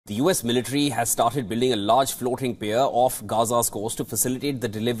The US military has started building a large floating pier off Gaza's coast to facilitate the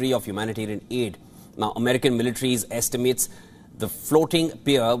delivery of humanitarian aid. Now, American military estimates the floating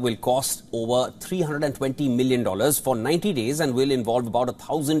pier will cost over $320 million for 90 days and will involve about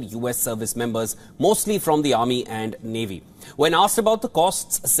 1,000 US service members, mostly from the Army and Navy. When asked about the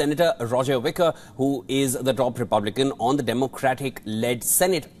costs, Senator Roger Wicker, who is the top Republican on the Democratic-led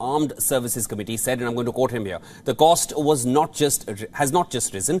Senate Armed Services Committee, said, and I'm going to quote him here, "The cost has not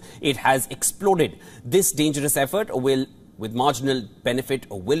just risen, it has exploded. This dangerous effort with marginal benefit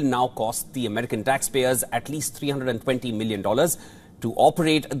will now cost the American taxpayers at least $320 million to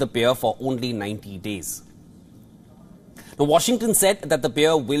operate the pier for only 90 days. Now, Washington said that the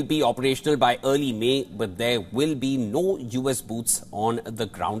pier will be operational by early May, but there will be no US boots on the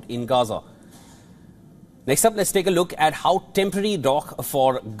ground in Gaza. Next up, let's take a look at how temporary dock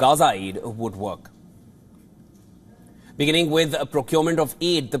for Gaza aid would work. Beginning with procurement of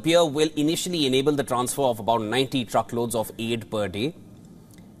aid, the pier will initially enable the transfer of about 90 truckloads of aid per day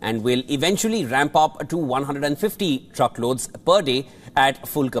and will eventually ramp up to 150 truckloads per day at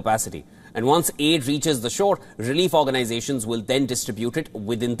full capacity. And once aid reaches the shore, relief organizations will then distribute it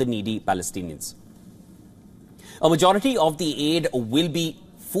within the needy Palestinians. A majority of the aid will be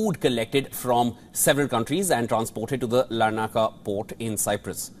food collected from several countries and transported to the Larnaca port in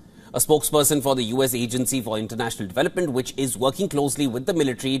Cyprus. A spokesperson for the US Agency for International Development, which is working closely with the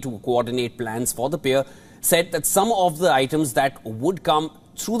military to coordinate plans for the pier, said that some of the items that would come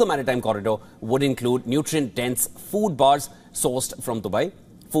through the maritime corridor would include nutrient-dense food bars sourced from Dubai,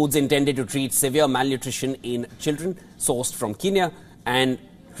 foods intended to treat severe malnutrition in children sourced from Kenya, and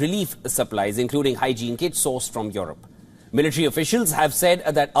relief supplies, including hygiene kits sourced from Europe. Military officials have said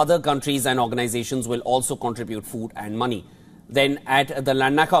that other countries and organizations will also contribute food and money. Then at the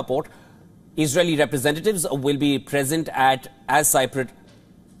Larnaca port, Israeli representatives will be present as Cypriot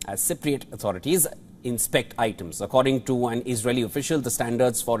authorities inspect items. According to an Israeli official, the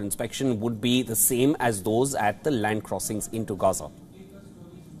standards for inspection would be the same as those at the land crossings into Gaza.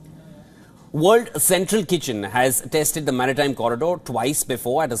 World Central Kitchen has tested the maritime corridor twice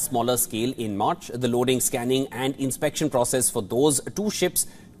before at a smaller scale in March. The loading, scanning and inspection process for those two ships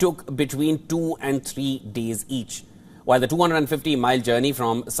took between 2 and 3 days each, while the 250-mile journey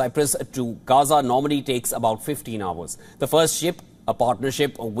from Cyprus to Gaza normally takes about 15 hours. The first ship, a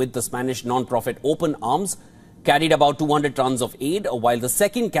partnership with the Spanish non-profit Open Arms, carried about 200 tons of aid, while the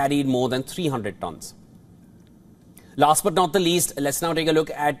second carried more than 300 tons. Last but not the least, let's now take a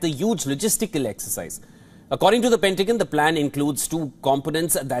look at the huge logistical exercise. According to the Pentagon, the plan includes two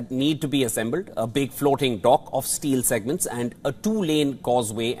components that need to be assembled: a big floating dock of steel segments and a 2-lane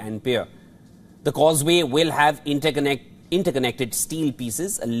causeway and pier. The causeway will have interconnected steel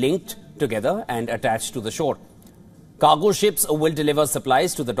pieces linked together and attached to the shore. Cargo ships will deliver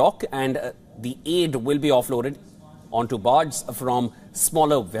supplies to the dock, and the aid will be offloaded onto barges from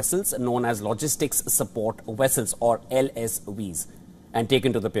smaller vessels known as logistics support vessels, or LSVs, and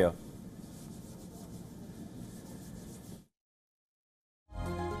taken to the pier.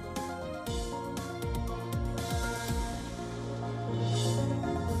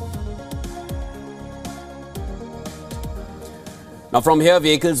 Now, from here,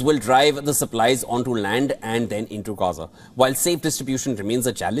 vehicles will drive the supplies onto land and then into Gaza. While safe distribution remains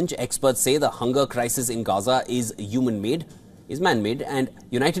a challenge, experts say the hunger crisis in Gaza is man-made, and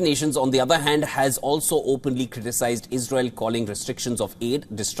United Nations, on the other hand, has also openly criticized Israel, calling restrictions of aid,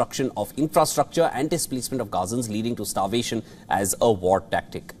 destruction of infrastructure and displacement of Gazans leading to starvation as a war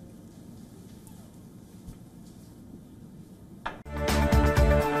tactic.